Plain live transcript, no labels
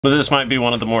But this might be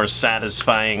one of the more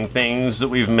satisfying things that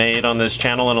we've made on this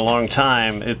channel in a long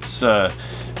time. It's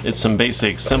some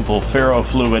basic, simple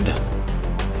ferrofluid.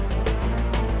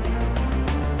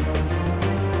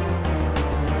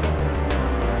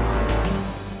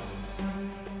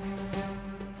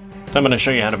 I'm going to show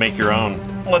you how to make your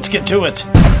own. Let's get to it.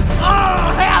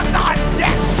 Oh, hands on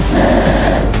deck!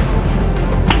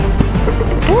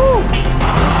 Woo!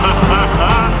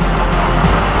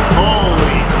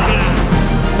 Holy shit.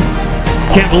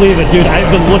 Can't believe it, dude.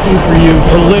 I've been looking for you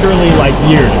for literally like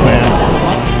years, man.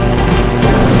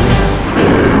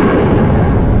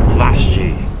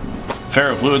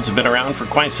 Ferrofluids have been around for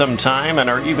quite some time and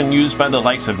are even used by the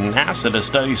likes of NASA to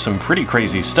study some pretty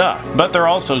crazy stuff. But they're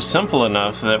also simple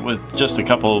enough that with just a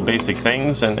couple basic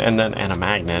things and a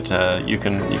magnet, you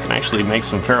can actually make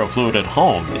some ferrofluid at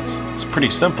home. It's pretty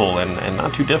simple and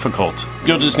not too difficult.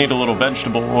 You'll just need a little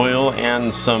vegetable oil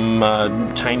and some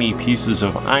tiny pieces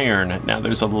of iron. Now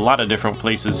there's a lot of different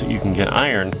places that you can get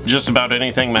iron. Just about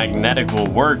anything magnetic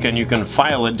will work, and you can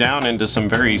file it down into some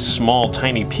very small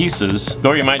tiny pieces.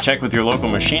 Or you might check with your local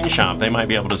machine shop. They might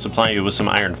be able to supply you with some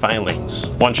iron filings.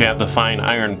 Once you have the fine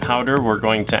iron powder, we're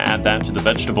going to add that to the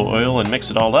vegetable oil and mix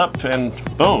it all up, and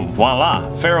boom, voila,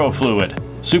 ferrofluid.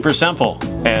 Super simple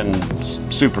and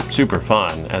super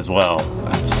fun as well.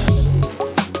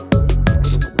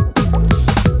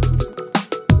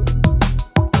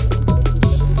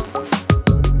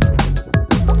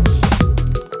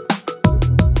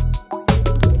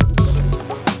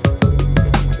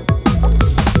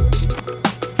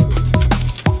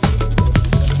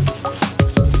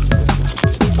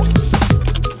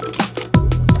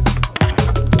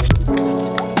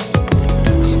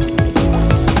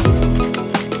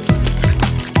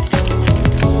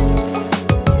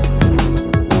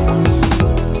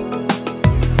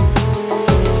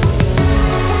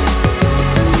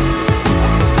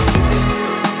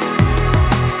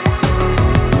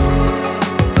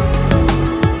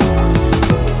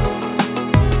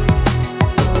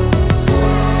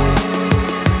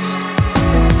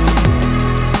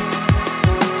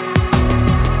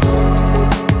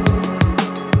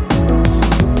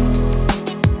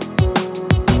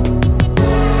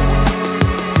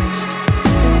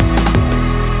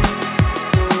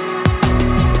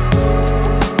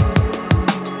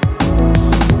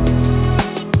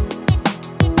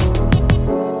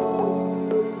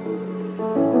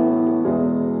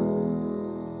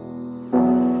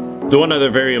 The one other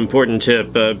very important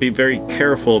tip, be very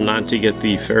careful not to get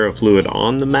the ferrofluid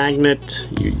on the magnet.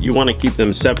 You want to keep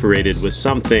them separated with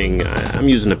something. I'm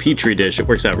using a petri dish, it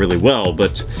works out really well,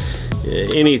 but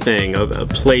anything, a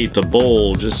plate, a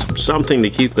bowl, just something to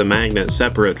keep the magnet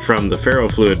separate from the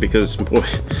ferrofluid, because boy,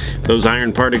 if those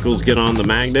iron particles get on the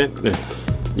magnet,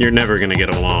 you're never going to get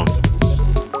them off.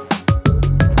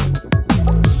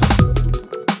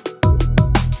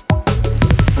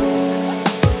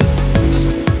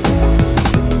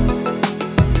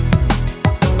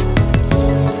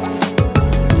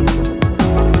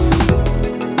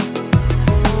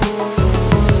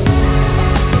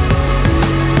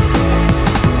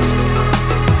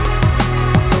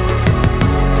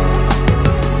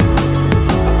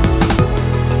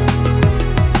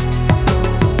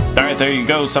 There you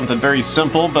go, something very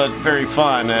simple but very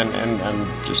fun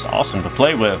and just awesome to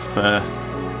play with.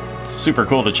 It's super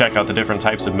cool to check out the different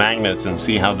types of magnets and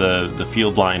see how the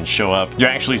field lines show up. You're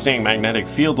actually seeing magnetic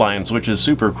field lines, which is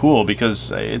super cool because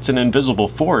it's an invisible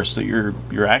force that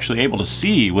you're actually able to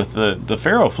see with the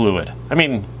ferrofluid. I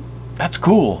mean, that's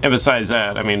cool. And besides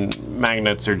that, I mean,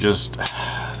 magnets are just,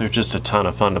 they're just a ton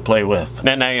of fun to play with.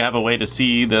 And now you have a way to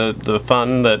see the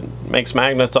fun that makes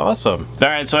magnets awesome.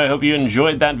 Alright, so I hope you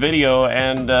enjoyed that video,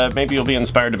 and maybe you'll be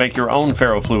inspired to make your own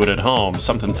ferrofluid at home.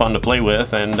 Something fun to play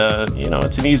with, and you know,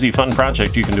 it's an easy, fun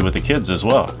project you can do with the kids as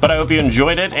well. But I hope you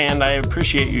enjoyed it, and I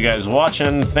appreciate you guys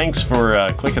watching. Thanks for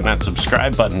clicking that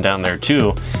subscribe button down there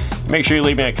too. Make sure you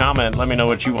leave me a comment, let me know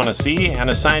what you want to see, and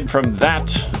aside from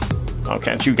that, I'll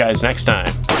catch you guys next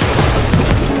time.